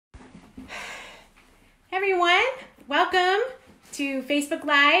Everyone, welcome to Facebook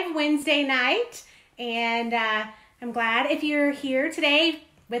Live Wednesday night, and I'm glad if you're here today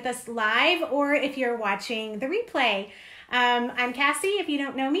with us live or if you're watching the replay. I'm Cassie, if you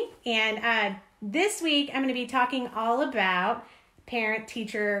don't know me, and this week I'm going to be talking all about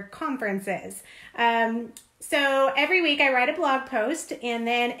parent-teacher conferences. So every week I write a blog post, and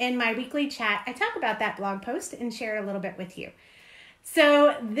then in my weekly chat I talk about that blog post and share a little bit with you.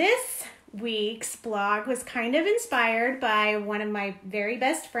 So this week's blog was kind of inspired by one of my very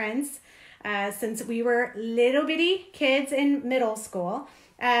best friends since we were little bitty kids in middle school.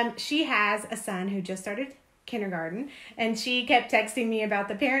 She has a son who just started kindergarten, and she kept texting me about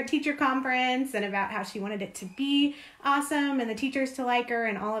the parent-teacher conference and about how she wanted it to be awesome and the teachers to like her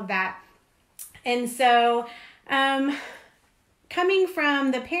and all of that. And so coming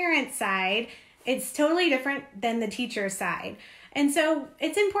from the parent side, it's totally different than the teacher side. And so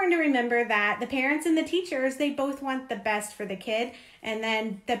it's important to remember that the parents and the teachers, they both want the best for the kid. And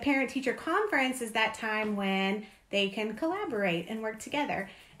then the parent-teacher conference is that time when they can collaborate and work together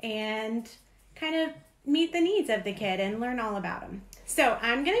and kind of meet the needs of the kid and learn all about them. So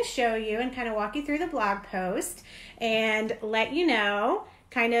I'm going to show you and kind of walk you through the blog post and let you know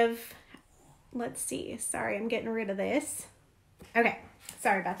kind of, let's see, sorry, I'm getting rid of this. Okay,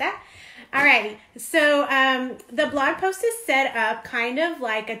 sorry about that. Alrighty, so the blog post is set up kind of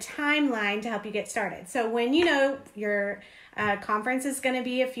like a timeline to help you get started. So when you know your conference is going to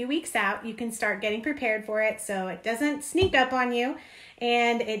be a few weeks out, you can start getting prepared for it so it doesn't sneak up on you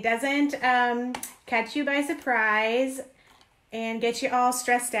and it doesn't catch you by surprise and get you all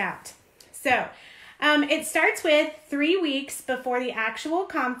stressed out. So it starts with 3 weeks before the actual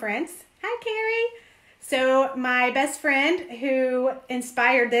conference. Hi, Carrie. So my best friend who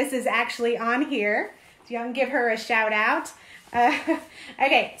inspired this is actually on here. So you can give her a shout out.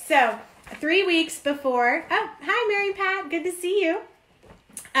 Okay, so 3 weeks before, oh, hi Mary Pat, good to see you.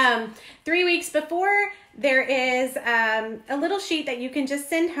 3 weeks before, there is a little sheet that you can just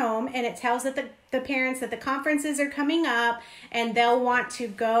send home, and it tells that the parents that the conferences are coming up and they'll want to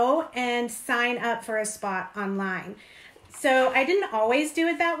go and sign up for a spot online. So I didn't always do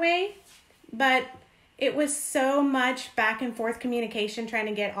it that way, but it was so much back and forth communication trying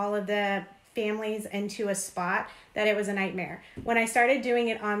to get all of the families into a spot that it was a nightmare. When I started doing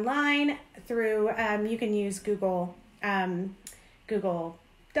it online through, you can use Google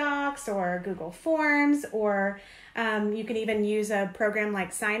Docs or Google Forms, or you can even use a program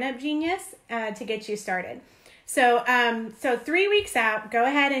like Sign Up Genius to get you started. So 3 weeks out, go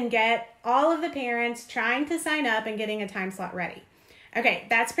ahead and get all of the parents trying to sign up and getting a time slot ready. Okay,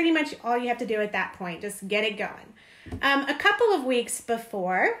 that's pretty much all you have to do at that point. Just get it going. A couple of weeks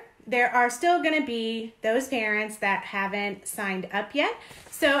before, there are still going to be those parents that haven't signed up yet.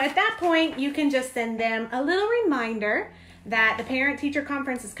 So at that point, you can just send them a little reminder that the parent-teacher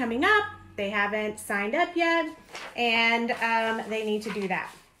conference is coming up. They haven't signed up yet, and they need to do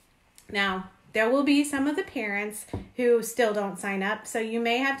that. Now, there will be some of the parents who still don't sign up, so you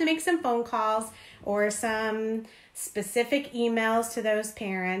may have to make some phone calls or some specific emails to those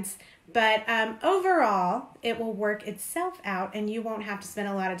parents, but overall it will work itself out and you won't have to spend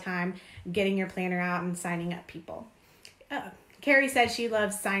a lot of time getting your planner out and signing up people. Carrie said she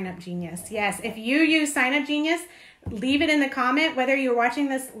loves Sign Up Genius. Yes, if you use Sign Up Genius, leave it in the comment whether you're watching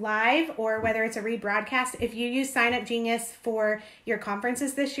this live or whether it's a rebroadcast. If you use Sign Up Genius for your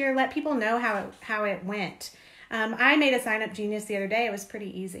conferences this year, let people know how it went. I made a Sign Up Genius the other day. It was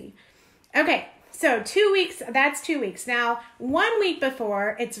pretty easy. Okay. So 2 weeks, that's 2 weeks. Now, 1 week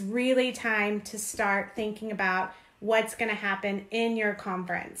before, it's really time to start thinking about what's going to happen in your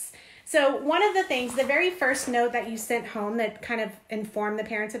conference. So one of the things, the very first note that you sent home that kind of informed the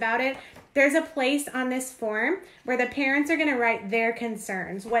parents about it, there's a place on this form where the parents are going to write their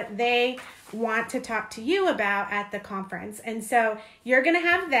concerns, what they want to talk to you about at the conference. And so you're going to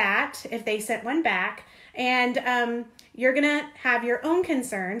have that if they sent one back, and you're going to have your own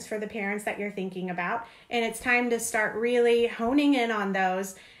concerns for the parents that you're thinking about, and it's time to start really honing in on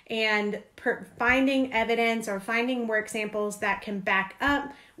those and finding evidence or finding work samples that can back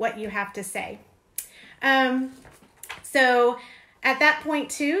up what you have to say. So at that point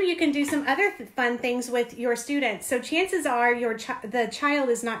too, you can do some other fun things with your students. So chances are the child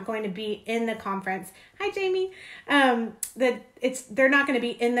is not going to be in the conference. Hi, Jamie. They're not going to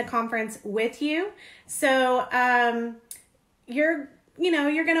be in the conference with you. So you're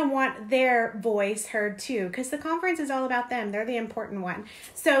you're going to want their voice heard too, because the conference is all about them. They're the important one.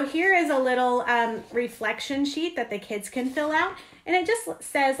 So here is a little reflection sheet that the kids can fill out. And it just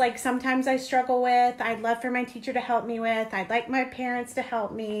says, like, sometimes I struggle with, I'd love for my teacher to help me with, I'd like my parents to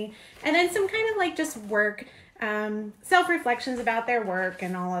help me. And then some kind of like just work, self-reflections about their work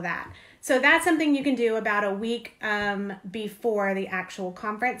and all of that. So that's something you can do about a week before the actual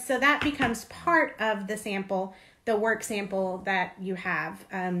conference. So that becomes part of the sample, the work sample that you have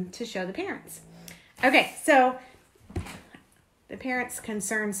to show the parents. Okay, so the parents'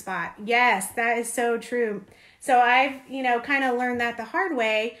 concern spot. Yes, that is so true. So I've, kind of learned that the hard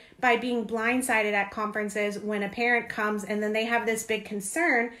way by being blindsided at conferences when a parent comes and then they have this big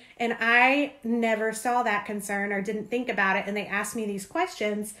concern and I never saw that concern or didn't think about it, and they ask me these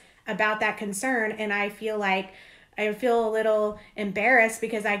questions about that concern, and I feel a little embarrassed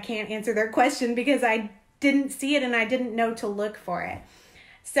because I can't answer their question because I didn't see it and I didn't know to look for it.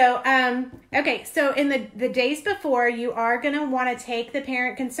 So, okay, so in the days before, you are going to want to take the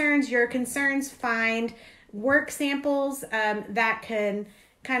parent concerns, your concerns, find work samples that can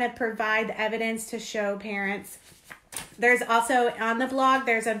kind of provide the evidence to show parents. There's also on the blog,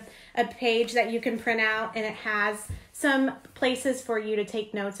 there's a page that you can print out, and it has some places for you to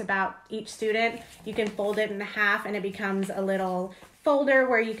take notes about each student. You can fold it in half and it becomes a little folder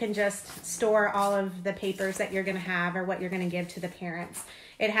where you can just store all of the papers that you're going to have or what you're going to give to the parents.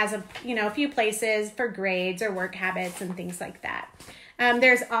 It has a few places for grades or work habits and things like that.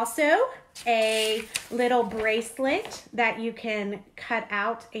 There's also a little bracelet that you can cut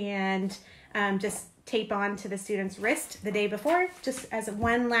out and just tape on to the student's wrist the day before, just as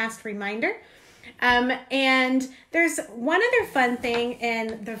one last reminder. And there's one other fun thing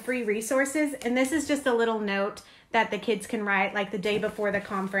in the free resources, and this is just a little note that the kids can write, like the day before the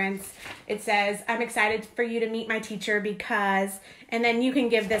conference. It says, I'm excited for you to meet my teacher because, and then you can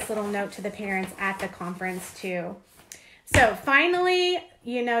give this little note to the parents at the conference too. So finally,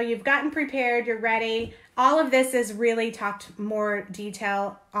 you've gotten prepared, you're ready. All of this is really talked more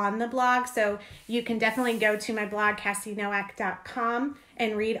detail on the blog, so you can definitely go to my blog, CassieNowak.com,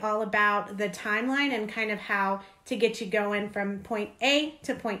 and read all about the timeline and kind of how to get you going from point A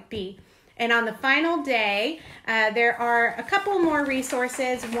to point B. And on the final day, there are a couple more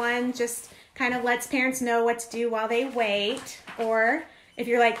resources. One just kind of lets parents know what to do while they wait, or if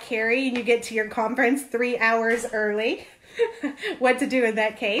you're like Carrie and you get to your conference 3 hours early, what to do in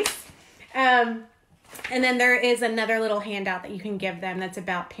that case. And then there is another little handout that you can give them that's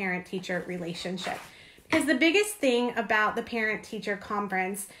about parent-teacher relationship. Because the biggest thing about the parent-teacher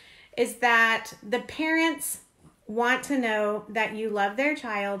conference is that the parents want to know that you love their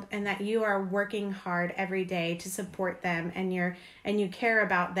child and that you are working hard every day to support them, and you care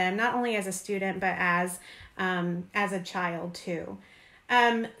about them, not only as a student, but as a child too.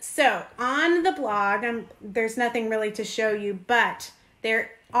 So on the blog, there's nothing really to show you, but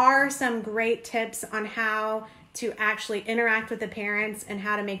there are some great tips on how to actually interact with the parents and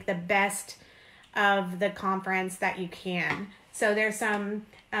how to make the best of the conference that you can. So there's some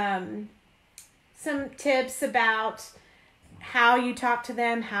tips about how you talk to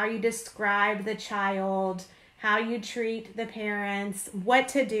them, how you describe the child, how you treat the parents, what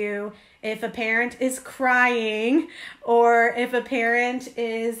to do if a parent is crying, or if a parent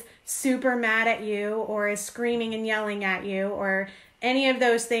is super mad at you or is screaming and yelling at you, or any of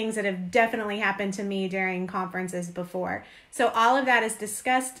those things that have definitely happened to me during conferences before. So all of that is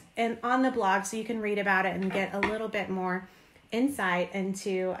discussed on the blog, so you can read about it and get a little bit more insight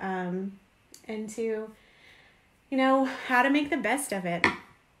into how to make the best of it.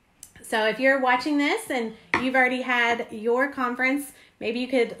 So if you're watching this and you've already had your conference, maybe you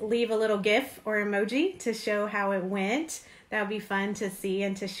could leave a little GIF or emoji to show how it went. That would be fun to see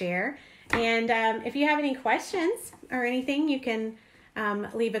and to share. And if you have any questions or anything, you can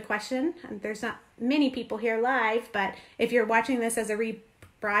leave a question. There's not many people here live, but if you're watching this as a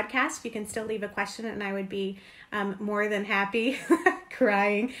rebroadcast, you can still leave a question, and I would be more than happy.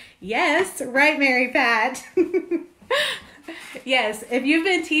 Crying. Yes, right, Mary Pat. Yes, if you've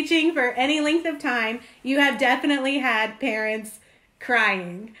been teaching for any length of time, you have definitely had parents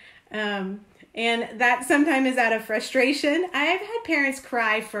crying. And that sometimes is out of frustration. I've had parents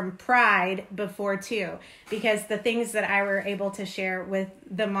cry from pride before too, because the things that I were able to share with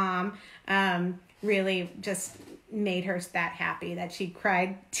the mom really just made her that happy that she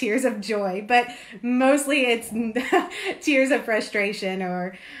cried tears of joy. But mostly it's tears of frustration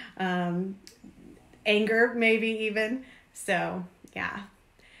or anger, maybe even. So, yeah.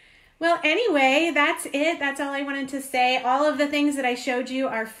 Well, anyway, that's it. That's all I wanted to say. All of the things that I showed you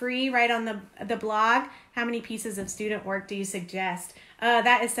are free right on the blog. How many pieces of student work do you suggest?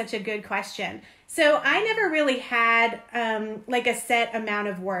 That is such a good question. So I never really had like a set amount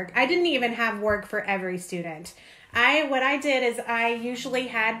of work. I didn't even have work for every student. What I did is I usually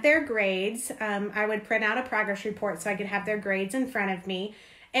had their grades. I would print out a progress report so I could have their grades in front of me.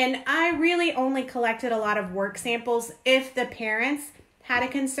 And I really only collected a lot of work samples if the parents had a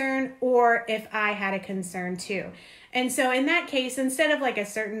concern or if I had a concern too. And so in that case, instead of like a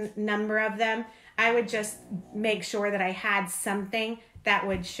certain number of them, I would just make sure that I had something that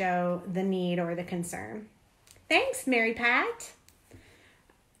would show the need or the concern. Thanks, Mary Pat.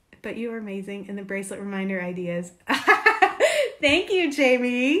 But you are amazing in the bracelet reminder ideas. Thank you,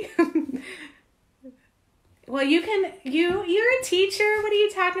 Jamie. Well, you're a teacher. What are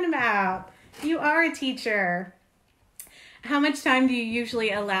you talking about? You are a teacher. How much time do you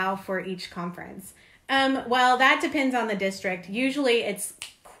usually allow for each conference? Well, that depends on the district. Usually it's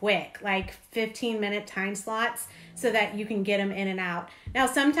quick, like 15-minute time slots so that you can get them in and out. Now,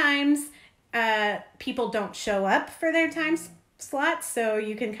 sometimes people don't show up for their time slots, so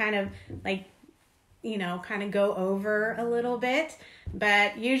you can kind of kind of go over a little bit,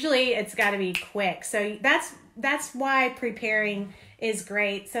 but usually it's got to be quick. So that's why preparing is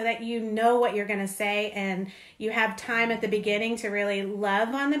great, so that you know what you're going to say and you have time at the beginning to really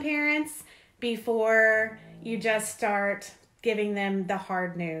love on the parents before you just start giving them the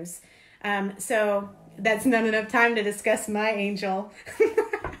hard news. So that's not enough time to discuss my angel.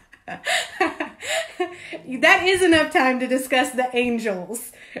 That is enough time to discuss the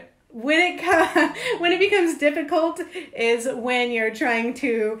angels. When it becomes difficult is when you're trying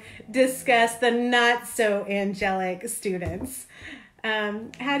to discuss the not so angelic students.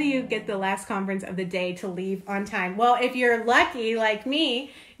 How do you get the last conference of the day to leave on time? Well, if you're lucky like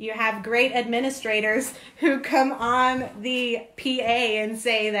me, you have great administrators who come on the PA and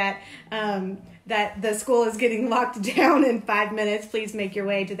say that that the school is getting locked down in 5 minutes. Please make your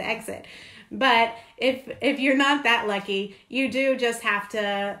way to the exit. But if you're not that lucky, you do just have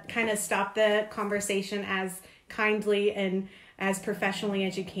to kind of stop the conversation as kindly and as professionally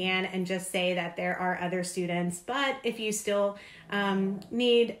as you can and just say that there are other students. But if you still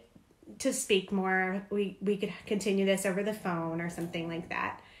need to speak more, we could continue this over the phone or something like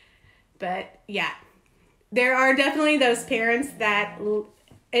that. But yeah, there are definitely those parents that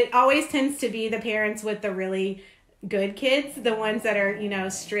it always tends to be the parents with the really good kids, the ones that are,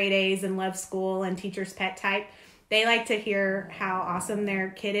 straight A's and love school and teacher's pet type. They like to hear how awesome their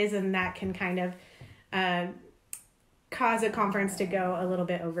kid is, and that can kind of cause a conference to go a little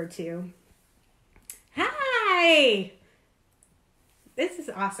bit over too. Hi! This is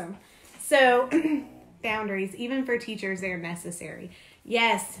awesome. So, boundaries, even for teachers, they're necessary.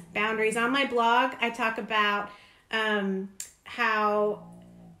 Yes, boundaries. On my blog, I talk about how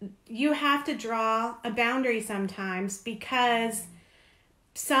you have to draw a boundary sometimes because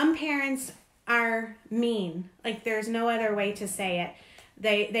some parents are mean. Like, there's no other way to say it.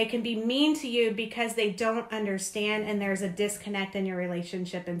 They can be mean to you because they don't understand and there's a disconnect in your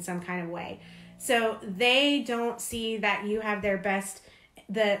relationship in some kind of way. So they don't see that you have their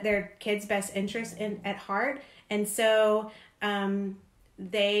kids' best interest at heart. And so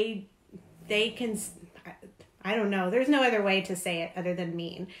they can, I don't know, there's no other way to say it other than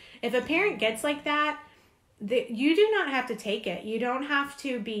mean. If a parent gets like that, you do not have to take it. You don't have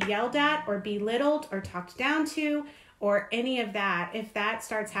to be yelled at or belittled or talked down to or any of that. If that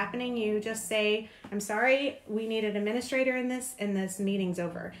starts happening, you just say, I'm sorry, we need an administrator in this, and this meeting's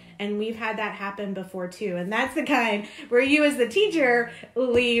over. And we've had that happen before too. And that's the kind where you as the teacher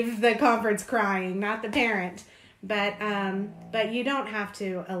leave the conference crying, not the parent. But you don't have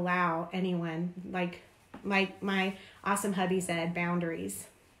to allow anyone, like my awesome hubby said, boundaries.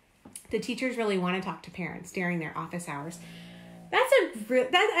 The teachers really want to talk to parents during their office hours.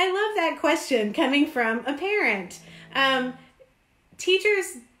 I love that question coming from a parent.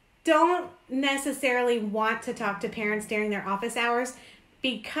 Teachers don't necessarily want to talk to parents during their office hours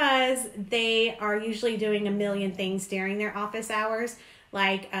because they are usually doing a million things during their office hours,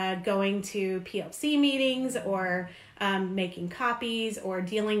 like going to PLC meetings or making copies or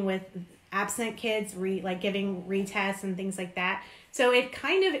dealing with absent kids, like giving retests and things like that. So it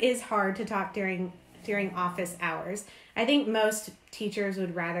kind of is hard to talk during office hours. I think most teachers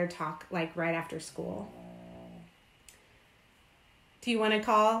would rather talk like right after school. Do you want to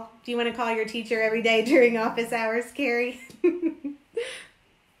call your teacher every day during office hours, Carrie?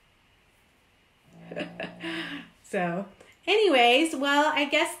 So, anyways, well, I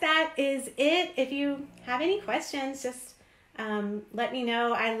guess that is it. If you have any questions, just let me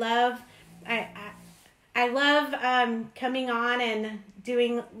know. I love coming on and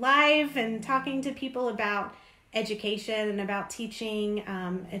doing live and talking to people about education and about teaching.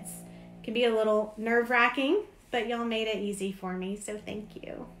 It can be a little nerve-wracking, but y'all made it easy for me, so thank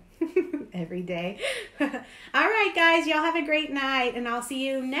you. Every day. All right, guys, y'all have a great night, and I'll see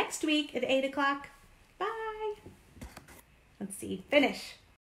you next week at 8 o'clock. Bye. Let's see. Finish.